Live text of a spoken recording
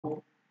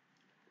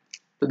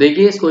तो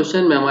देखिए इस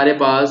क्वेश्चन में हमारे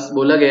पास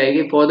बोला गया है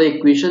कि for the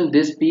equation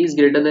this p is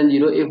greater than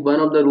 0 if one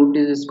of the root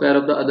is square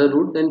of the other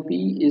route then p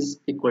is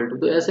equal to.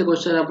 तो ऐसे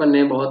क्वेश्चन अपन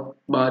ने बहुत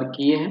बार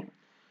किए हैं।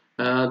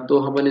 तो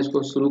अपन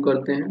इसको शुरू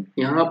करते हैं।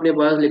 यहाँ अपने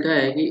पास लिखा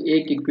है कि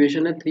एक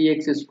इक्वेशन है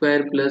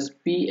 3x² plus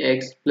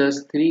px plus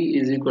 3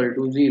 is equal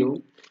to 0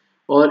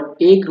 और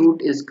एक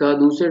रूट इसका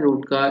दूसरे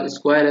रूट का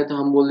स्क्वायर है। तो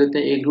हम बोल देते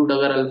हैं एक रूट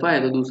अगर अल्फा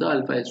है तो दूसरा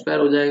अल्फा स्क्वायर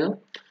हो जाएगा।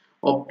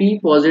 और p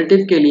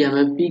पॉजिटिव के लिए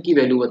हमें p की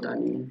वैल्यू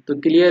बतानी है। तो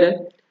क्लियर है,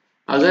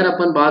 अगर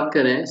अपन बात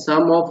करें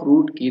सम ऑफ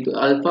रूट की तो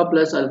अल्फा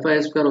प्लस अल्फा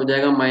स्क्वायर हो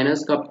जाएगा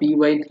माइनस का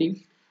p/3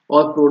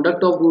 और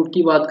प्रोडक्ट ऑफ रूट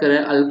की बात करें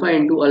alpha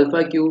into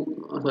alpha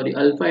cube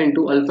alpha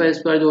into alpha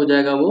square जो हो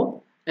जाएगा वो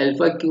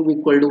अल्फा क्यूब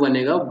इक्वल टू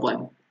बनेगा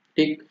 1।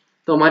 ठीक,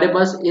 तो हमारे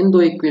पास इन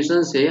दो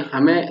इक्वेशन से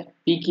हमें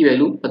p की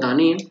वैल्यू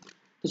बतानी है।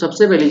 तो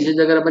सबसे पहली चीज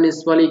अगर अपन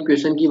इस वाली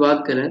इक्वेशन की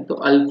बात करें तो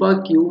alpha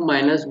cube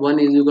minus 1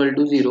 is equal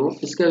to 0,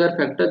 इसके अगर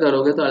फैक्टर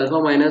करोगे तो alpha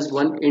minus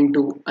 1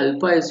 into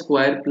alpha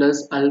square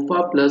plus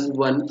alpha plus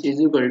 1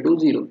 is equal to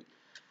 0।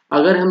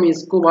 अगर हम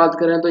इसको बात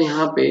करें तो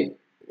यहाँ पे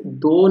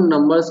दो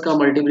नंबर्स का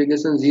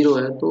मल्टीप्लिकेशन 0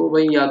 है, तो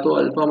भाई या तो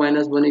अल्फा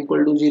माइनस 1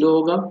 इक्वल टू 0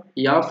 होगा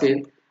या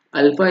फिर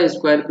alpha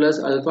square plus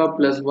alpha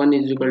plus 1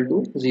 is equal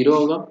to 0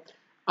 होगा।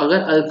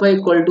 अगर अल्फा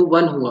इक्वल टू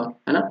 1 हुआ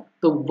है ना,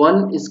 तो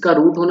 1 इसका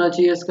रूट होना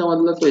चाहिए इसका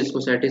मतलब, तो इसको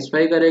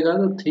सेटिस्फाई करेगा।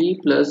 तो 3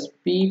 plus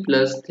p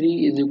plus 3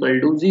 is equal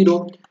to 0।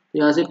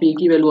 यहाँ से p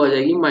की वैल्यू आ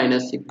जाएगी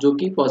 -6, जो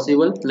कि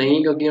पॉसिबल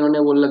नहीं क्योंकि उन्होंने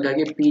बोल रखा है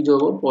कि p जो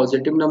है वो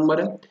पॉजिटिव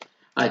नंबर है।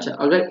 अच्छा,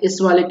 अगर इस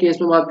वाले केस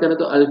में बात करें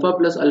तो अल्फा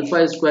प्लस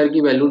अल्फा स्क्वायर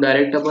की वैल्यू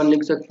डायरेक्ट अपन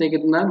लिख सकते हैं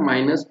कितना,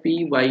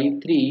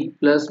 -p/3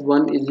 plus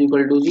 1 is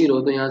equal to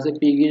 0। तो यहाँ से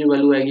p की जो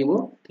वैल्यू आएगी वो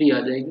 3 आ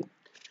जाएगी।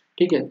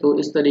 ठीक है, तो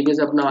इस तरीके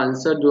से अपना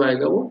आंसर जो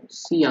आएगा वो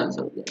सी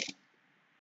आंसर हो जाएगा।